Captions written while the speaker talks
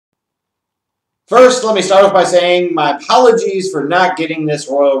First, let me start off by saying my apologies for not getting this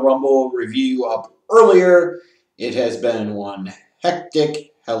Royal Rumble review up earlier. It has been one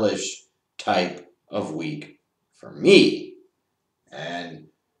hectic, hellish type of week for me. And,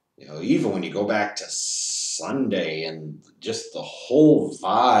 even when you go back to Sunday and just the whole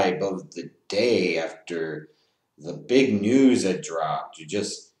vibe of the day after the big news had dropped, it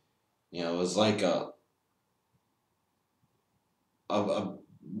was like a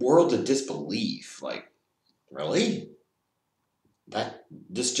world of disbelief. Like, really?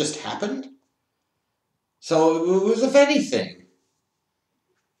 This just happened? So it was, if anything,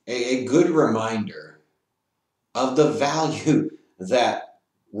 a good reminder of the value that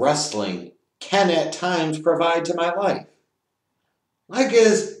wrestling can at times provide to my life. Like,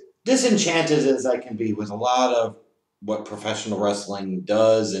 as disenchanted as I can be with a lot of what professional wrestling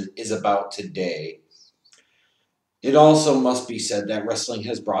does and is about today, it also must be said that wrestling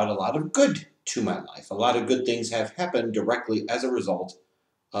has brought a lot of good to my life. A lot of good things have happened directly as a result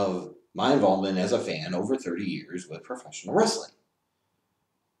of my involvement as a fan over 30 years with professional wrestling.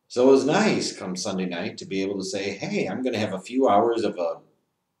 So it was nice come Sunday night to be able to say, hey, I'm going to have a few hours of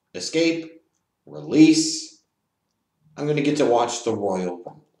escape, release. I'm going to get to watch the Royal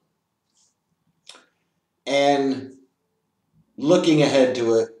Rumble. And looking ahead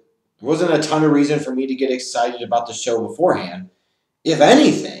to it, there wasn't a ton of reason for me to get excited about the show beforehand. If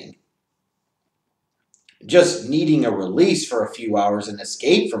anything, just needing a release for a few hours and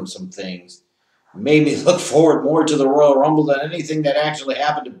escape from some things made me look forward more to the Royal Rumble than anything that actually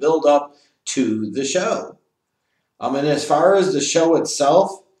happened to build up to the show. And as far as the show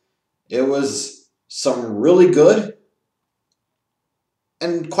itself, it was some really good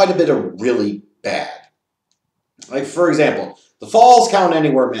and quite a bit of really bad. Like, for example, the Falls Count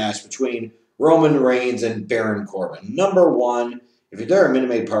Anywhere match between Roman Reigns and Baron Corbin. Number one, if you're there at Minute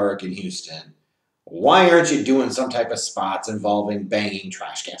Maid Park in Houston, why aren't you doing some type of spots involving banging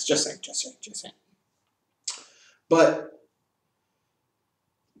trash cans? Just saying. But,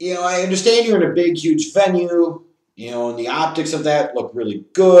 I understand you're in a big, huge venue, and the optics of that look really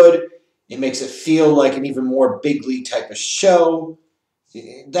good. It makes it feel like an even more big league type of show.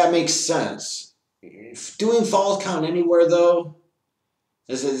 That makes sense. Doing Falls Count Anywhere, though,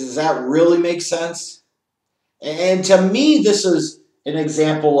 does that really make sense? And to me, this is an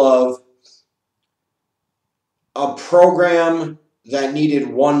example of a program that needed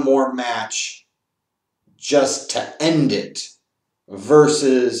one more match just to end it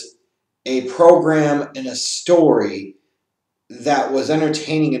versus a program and a story that was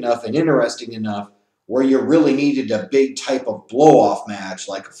entertaining enough and interesting enough where you really needed a big type of blow-off match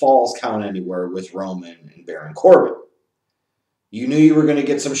like a Falls Count Anywhere with Roman and Baron Corbin. You knew you were going to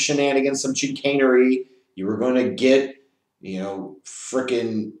get some shenanigans, some chicanery. You were going to get,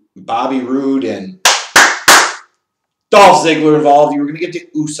 frickin' Bobby Roode and Dolph Ziggler involved. You were going to get the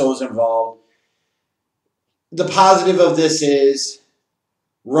Usos involved. The positive of this is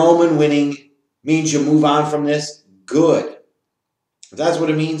Roman winning means you move on from this. Good. If that's what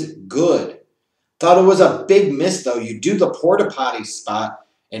it means, good. Thought it was a big miss, though. You do the porta potty spot,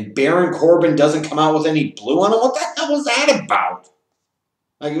 and Baron Corbin doesn't come out with any blue on him. What the hell was that about?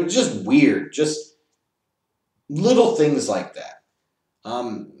 Like, it was just weird. Just little things like that.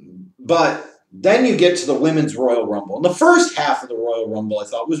 But then you get to the Women's Royal Rumble. And the first half of the Royal Rumble, I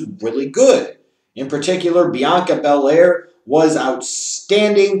thought, was really good. In particular, Bianca Belair was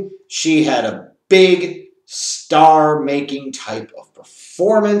outstanding. She had a big star-making type of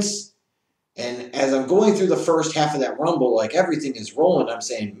performance. And as I'm going through the first half of that Rumble, like everything is rolling, I'm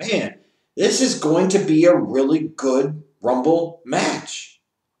saying, man, this is going to be a really good Rumble match.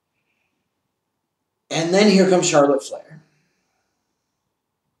 And then here comes Charlotte Flair.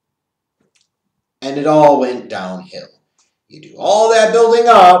 And it all went downhill. You do all that building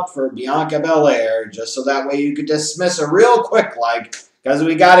up for Bianca Belair just so that way you could dismiss her real quick, like, because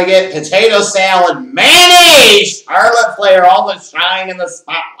we got to get potato salad mayonnaise. Charlotte Flair, all the shine in the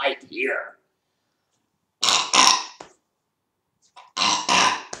spotlight here.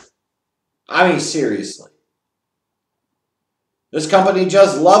 I mean, seriously. This company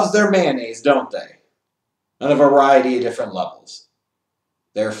just loves their mayonnaise, don't they? On a variety of different levels.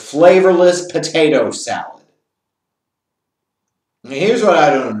 Their flavorless potato salad. Now, here's what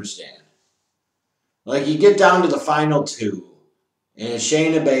I don't understand. Like, you get down to the final two, and it's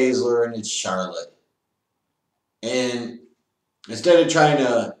Shayna Baszler and it's Charlotte. And instead of trying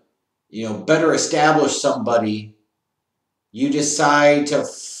to, better establish somebody, you decide to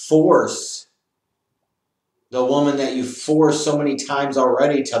force the woman that you forced so many times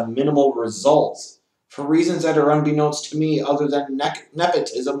already to minimal results for reasons that are unbeknownst to me other than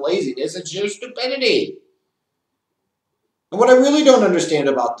nepotism, laziness, and sheer stupidity. And what I really don't understand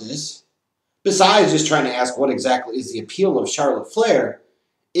about this, besides just trying to ask what exactly is the appeal of Charlotte Flair,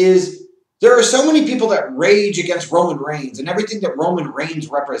 is there are so many people that rage against Roman Reigns and everything that Roman Reigns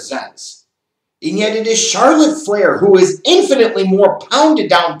represents. And yet it is Charlotte Flair who is infinitely more pounded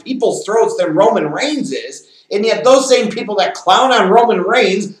down people's throats than Roman Reigns is. And yet those same people that clown on Roman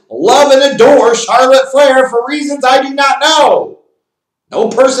Reigns love and adore Charlotte Flair for reasons I do not know. No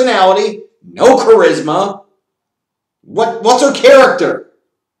personality, no charisma. What's her character?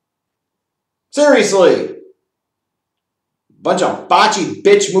 Seriously. Bunch of botchy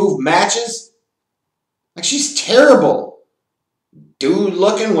bitch move matches? Like, she's terrible. Dude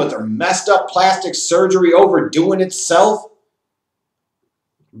looking with her messed up plastic surgery overdoing itself.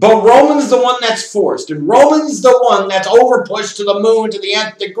 But Roman's the one that's forced, and Roman's the one that's overpushed to the moon to the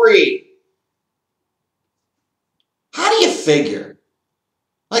nth degree. How do you figure?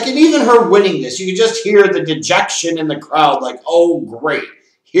 Like, and even her winning this, you can just hear the dejection in the crowd, like, oh, great,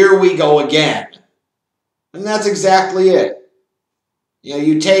 here we go again. And that's exactly it. You know,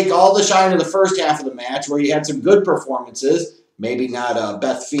 you take all the shine of the first half of the match where you had some good performances, maybe not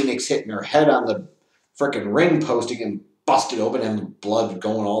Beth Phoenix hitting her head on the frickin' ring posting and busted open and blood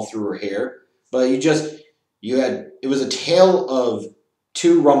going all through her hair. But it was a tale of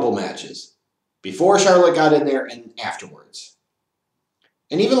two Rumble matches. Before Charlotte got in there and afterwards.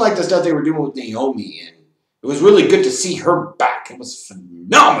 And even like the stuff they were doing with Naomi, and it was really good to see her back. It was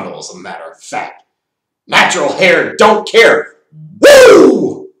phenomenal, as a matter of fact. Natural hair, don't care.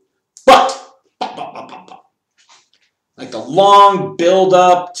 Woo! But like the long build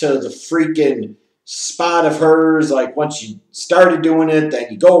up to the freaking spot of hers, like once you started doing it,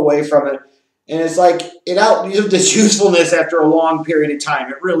 then you go away from it. And it's like it outlived its usefulness after a long period of time.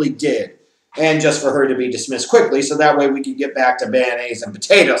 It really did. And just for her to be dismissed quickly, so that way we could get back to mayonnaise and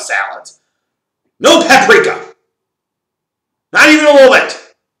potato salads. No paprika! Not even a little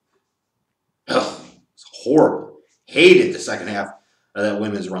bit! Ugh, it's horrible. Hated the second half of that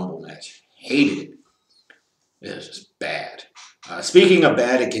Women's Rumble match. Hated it. It was just bad. Speaking of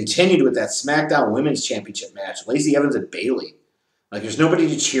bad, it continued with that SmackDown Women's Championship match. Lacey Evans and Bayley. Like, there's nobody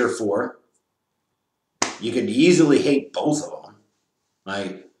to cheer for. You could easily hate both of them.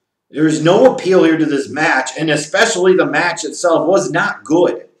 Like, there is no appeal here to this match, and especially the match itself was not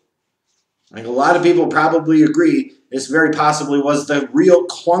good. Like, a lot of people probably agree this very possibly was the real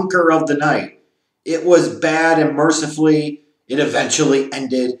clunker of the night. It was bad, and mercifully, it eventually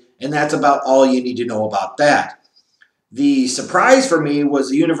ended, and that's about all you need to know about that. The surprise for me was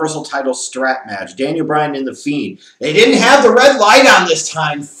the Universal title strap match. Daniel Bryan and The Fiend. They didn't have the red light on this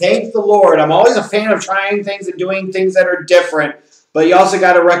time, thank the Lord. I'm always a fan of trying things and doing things that are different, but you also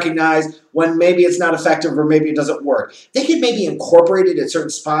got to recognize when maybe it's not effective or maybe it doesn't work. They could maybe incorporate it at certain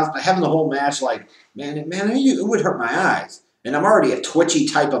spots, but having the whole match like, man, it would hurt my eyes. And I'm already a twitchy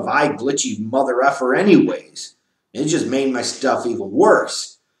type of eye glitchy mother effer anyways. It just made my stuff even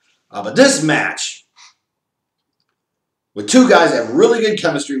worse. But this match, with two guys that have really good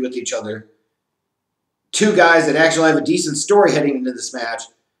chemistry with each other, two guys that actually have a decent story heading into this match,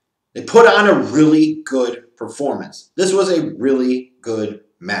 they put on a really good performance. This was a really good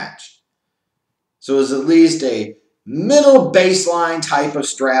match. So it was at least a middle baseline type of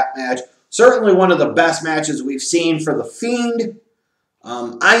strap match. Certainly one of the best matches we've seen for The Fiend.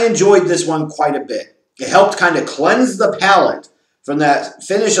 I enjoyed this one quite a bit. It helped kind of cleanse the palate from that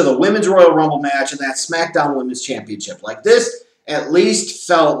finish of the Women's Royal Rumble match and that SmackDown Women's Championship. Like, this at least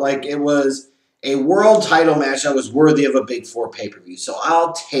felt like it was a world title match that was worthy of a Big Four pay-per-view. So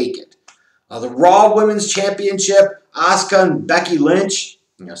I'll take it. The Raw Women's Championship, Asuka and Becky Lynch.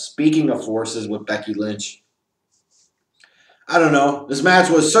 You know, speaking of forces with Becky Lynch, I don't know. This match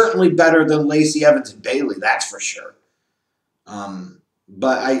was certainly better than Lacey Evans and Bayley, that's for sure.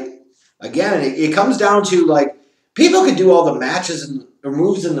 But it comes down to, like, people could do all the matches or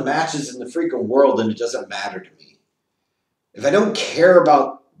moves in the matches in the freaking world, and it doesn't matter to me. If I don't care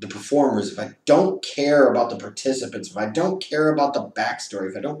about the performers, if I don't care about the participants, if I don't care about the backstory,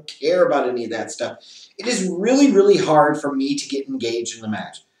 if I don't care about any of that stuff, it is really, really hard for me to get engaged in the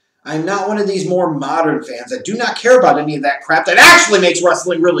match. I'm not one of these more modern fans that do not care about any of that crap that actually makes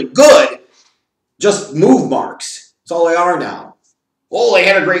wrestling really good. Just move marks. That's all they are now. Oh, they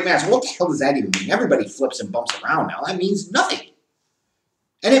had a great match. What the hell does that even mean? Everybody flips and bumps around now. That means nothing.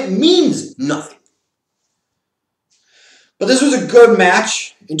 And it means nothing. But this was a good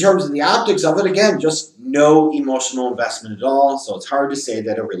match in terms of the optics of it. Again, just no emotional investment at all. So it's hard to say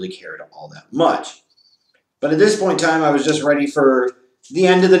that I really cared all that much. But at this point in time, I was just ready for the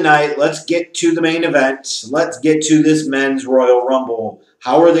end of the night. Let's get to the main event. Let's get to this men's Royal Rumble.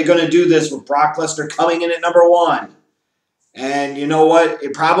 How are they going to do this with Brock Lesnar coming in at number 1? And you know what?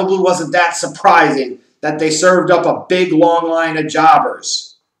 It probably wasn't that surprising that they served up a big, long line of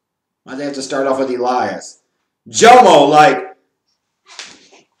jobbers. Why'd they have to start off with Elias? Jomo, like,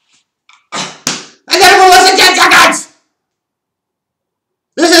 I gotta go listen 10 seconds!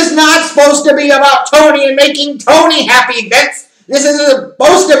 This is not supposed to be about Tony and making Tony happy, Vince. This is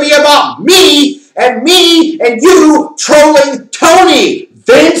supposed to be about me and you trolling Tony,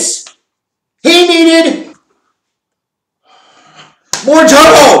 Vince. He needed more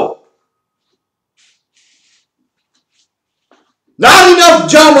Jomo. Not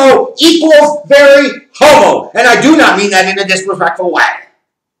enough Jomo equals very homo. And I do not mean that in a disrespectful way.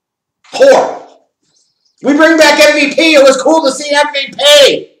 Horrible. We bring back MVP. It was cool to see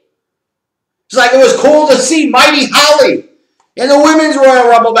MVP. It's like it was cool to see Mighty Holly in the Women's Royal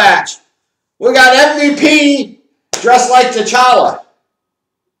Rumble match. We got MVP dressed like T'Challa.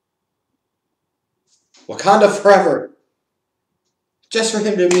 Wakanda forever. Just for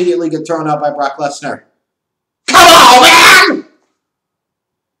him to immediately get thrown out by Brock Lesnar. Come on, man!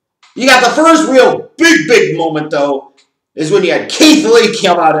 You got the first real big moment, though, is when you had Keith Lee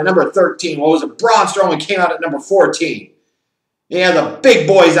come out at number 13. What was it? Braun Strowman came out at number 14. And you had the big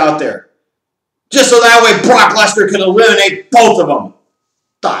boys out there. Just so that way Brock Lesnar could eliminate both of them.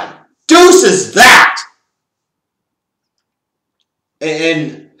 The deuce is that?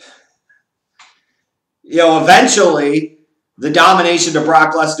 And you know, eventually, the domination of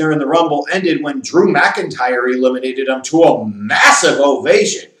Brock Lesnar in the Rumble ended when Drew McIntyre eliminated him to a massive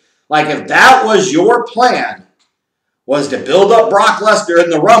ovation. Like, if that was your plan, was to build up Brock Lesnar in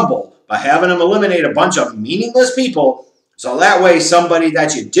the Rumble by having him eliminate a bunch of meaningless people, so that way somebody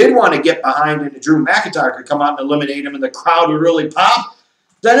that you did want to get behind in Drew McIntyre could come out and eliminate him and the crowd would really pop,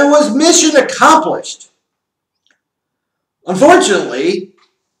 then it was mission accomplished. Unfortunately,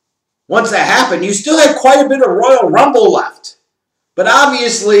 once that happened, you still had quite a bit of Royal Rumble left. But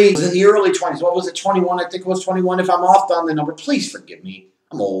obviously, it was in the early 20s. What was it, 21? I think it was 21. If I'm off on the number, please forgive me.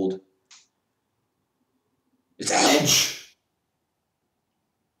 I'm old. It's Edge.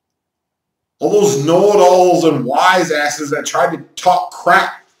 All those know-it-alls and wise-asses that tried to talk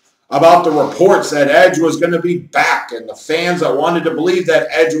crap about the reports that Edge was going to be back, and the fans that wanted to believe that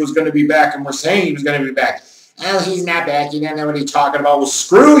Edge was going to be back and were saying he was going to be back. Oh, he's not back. You don't know what he's talking about. Well,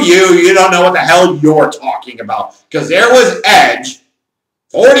 screw you. You don't know what the hell you're talking about. Because there was Edge,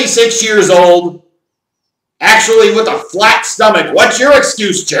 46 years old, actually with a flat stomach. What's your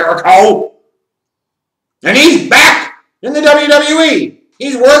excuse, Jericho? And he's back in the WWE.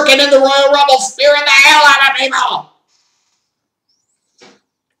 He's working in the Royal Rumble, spearing the hell out of people.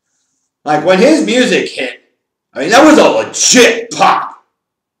 Like, when his music hit, I mean, that was a legit pop.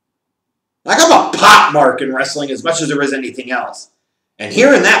 Like, I'm a pop mark in wrestling as much as there is anything else. And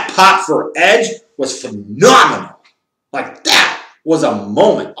hearing that pop for Edge was phenomenal. Like, that was a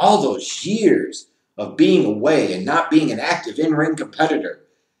moment. All those years of being away and not being an active in-ring competitor.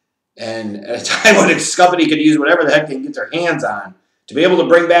 And at a time when a company could use whatever the heck they can get their hands on, to be able to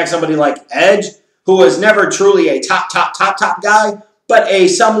bring back somebody like Edge, who was never truly a top guy, but a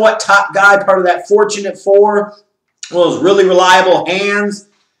somewhat top guy, part of that Fortunate Four, those really reliable hands,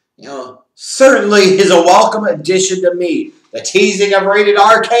 you know, certainly is a welcome addition to me. The teasing of Rated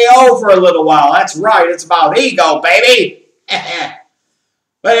RKO for a little while. That's right. It's about ego, baby.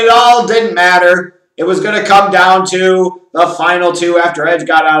 But it all didn't matter. It was going to come down to the final two after Edge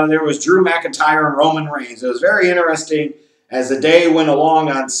got out of there. It was Drew McIntyre and Roman Reigns. It was very interesting as the day went along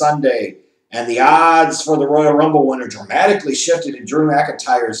on Sunday, and the odds for the Royal Rumble winner dramatically shifted in Drew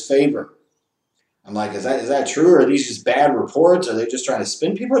McIntyre's favor. I'm like, is that true? Or are these just bad reports? Are they just trying to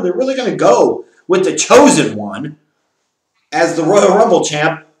spin people? Are they really going to go with the chosen one as the Royal Rumble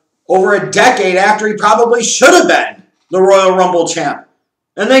champ over a decade after he probably should have been the Royal Rumble champ?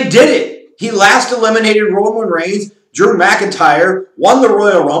 And they did it. He last eliminated Roman Reigns. Drew McIntyre won the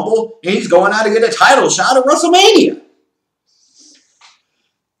Royal Rumble, and he's going out to get a title shot at WrestleMania.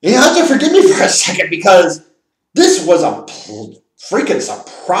 You have to forgive me for a second because this was a freaking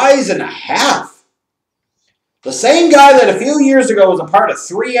surprise and a half. The same guy that a few years ago was a part of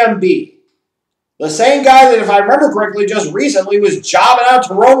 3MB. The same guy that, if I remember correctly, just recently was jobbing out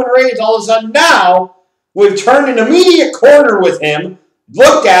to Roman Reigns. All of a sudden now, we've turned an immediate corner with him,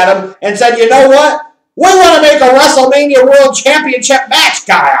 looked at him, and said, you know what? We want to make a WrestleMania World Championship match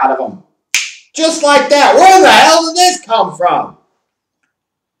guy out of him. Just like that. Where the hell did this come from?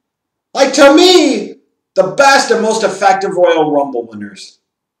 Like, to me, the best and most effective Royal Rumble winners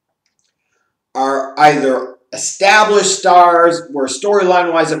are either established stars where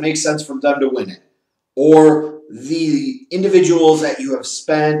storyline-wise it makes sense for them to win it, or the individuals that you have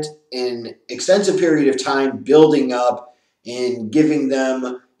spent an extensive period of time building up and giving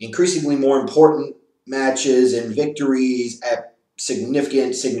them increasingly more important matches and victories at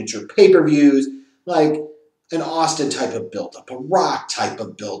significant signature pay-per-views, like an Austin type of build-up, a Rock type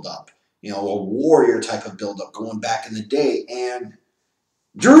of build-up, a Warrior type of build-up going back in the day. And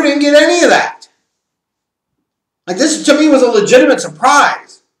Drew didn't get any of that. Like, this to me was a legitimate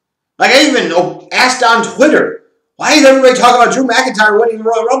surprise. Like, I even asked on Twitter, why is everybody talking about Drew McIntyre winning the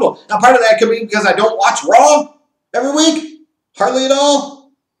Royal Rumble? Now, part of that could be because I don't watch Raw every week. Hardly at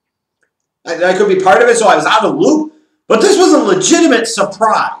all. That could be part of it, so I was out of the loop. But this was a legitimate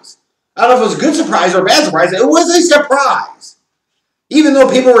surprise. I don't know if it was a good surprise or a bad surprise. It was a surprise. Even though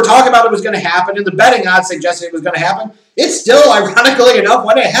people were talking about it was going to happen and the betting odds suggested it was going to happen, it still, ironically enough,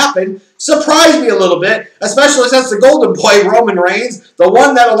 when it happened, surprised me a little bit, especially since the golden boy, Roman Reigns, the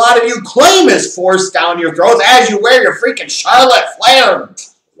one that a lot of you claim is forced down your throats as you wear your freaking Charlotte Flair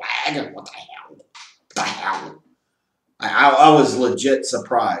flag. What the hell? What the hell? I was legit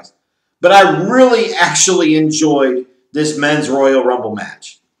surprised. But I really actually enjoyed this men's Royal Rumble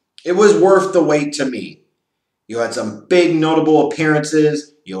match. It was worth the wait to me. You had some big notable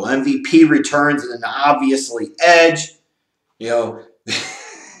appearances. MVP returns, and then obviously Edge. I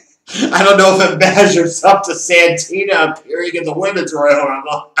don't know if it measures up to Santina appearing in the women's Royal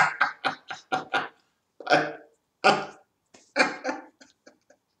Rumble.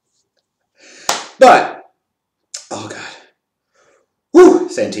 But, oh God. Whew,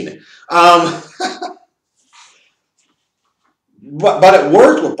 Santina. But it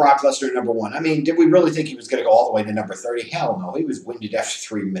worked with Brock Lesnar at number 1. I mean, did we really think he was going to go all the way to number 30? Hell no. He was winded after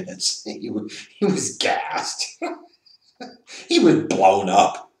 3 minutes. He was gassed. He was blown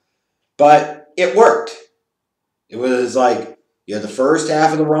up. But it worked. It was like, you had the first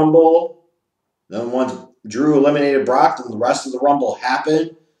half of the Rumble. Then once Drew eliminated Brock, then the rest of the Rumble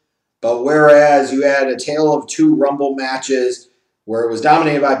happened. But whereas you had a tale of 2 Rumble matches where it was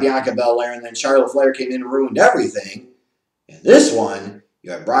dominated by Bianca Belair, and then Charlotte Flair came in and ruined everything. In this one,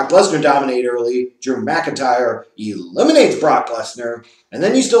 you have Brock Lesnar dominate early, Drew McIntyre eliminates Brock Lesnar, and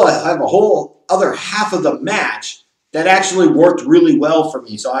then you still have a whole other half of the match that actually worked really well for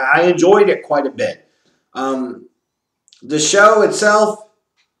me. So I enjoyed it quite a bit. The show itself,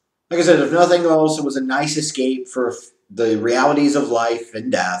 like I said, if nothing else, it was a nice escape for the realities of life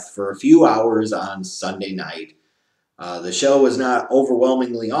and death for a few hours on Sunday night. The show was not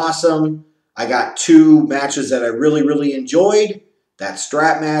overwhelmingly awesome. I got 2 matches that I really, really enjoyed. That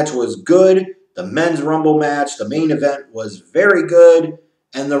strap match was good. The men's Rumble match, the main event, was very good.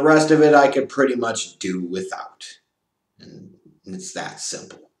 And the rest of it I could pretty much do without. And it's that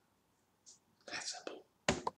simple.